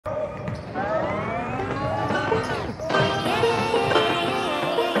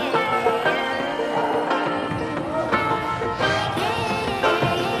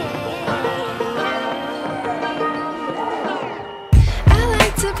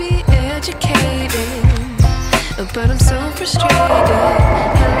but I'm so frustrated.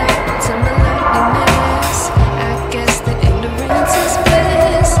 Hello to my loneliness. I guess that ignorance is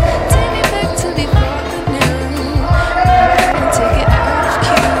bliss. Take me back to before I knew. And take it out of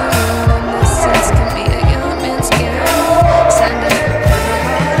cue. Innocence can be a young man's game. Stand up for the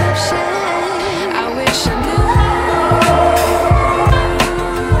heart of shame. I wish I knew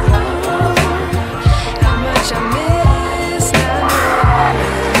how much I miss now.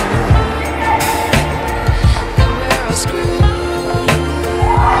 That we're all screwed.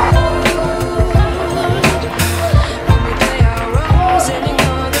 When we play our roles and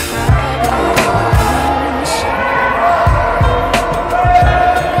ignore the problems.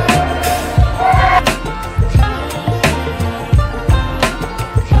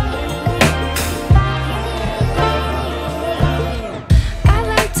 I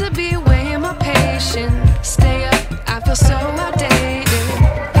like to be away in my patience. Stay up, I feel so outdated.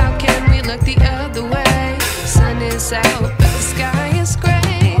 How can we look the other way? Sun is out, but the sky is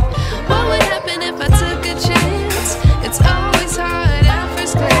gray. What would happen if I took a chance? It's always hard at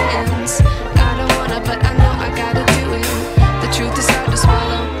first glance. I don't wanna, but I know I gotta do it. The truth is hard to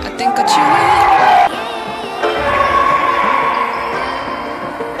swallow, I think I'll chew it.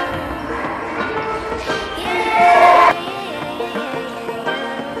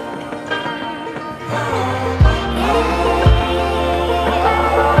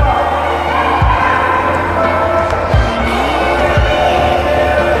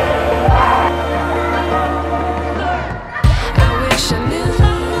 I wish I knew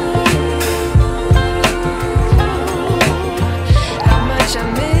how much I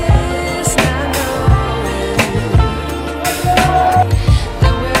miss not knowing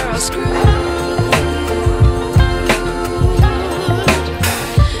that we're all screwed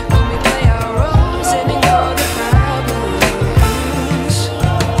when we play our roles and ignore the problems.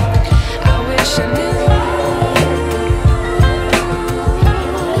 I wish I knew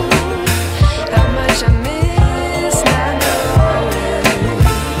how much I miss not knowing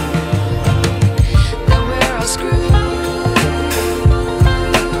that we're all screwed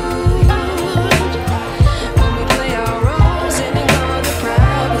when we play our roles and ignore the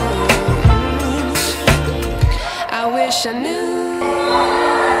problems. I wish I knew.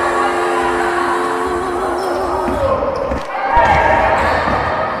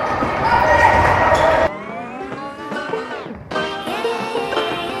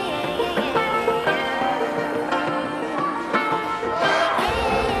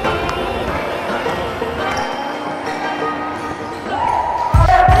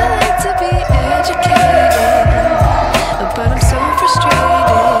 I like to be educated, but I'm so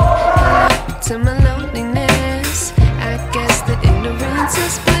frustrated. Hello to my loneliness. I guess that ignorance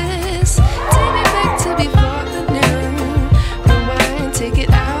is bliss. Take me back to before I knew. Rewind, take it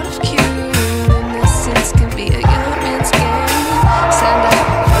out of cue. Innocence can be a young man's game. Stand up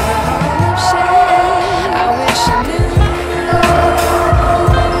for the heart of shame. I wish I knew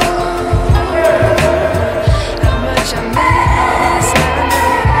how much I miss not knowing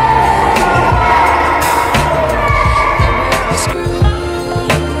that we're all screwed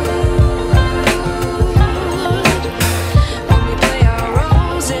when we play our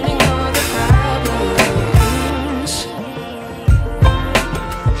roles and ignore the problems.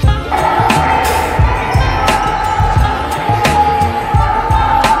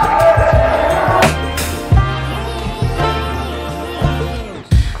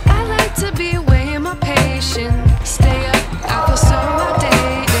 I like to be away in my patience. Stay up, I feel so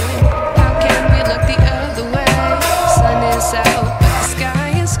outdated. How can we look the other way? Sun is out, but the sky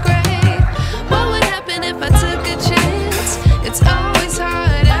is gray. What would happen if I took a chance? It's always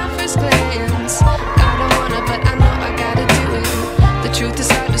hard at first glance. I don't wanna, but I know I gotta do it. The truth is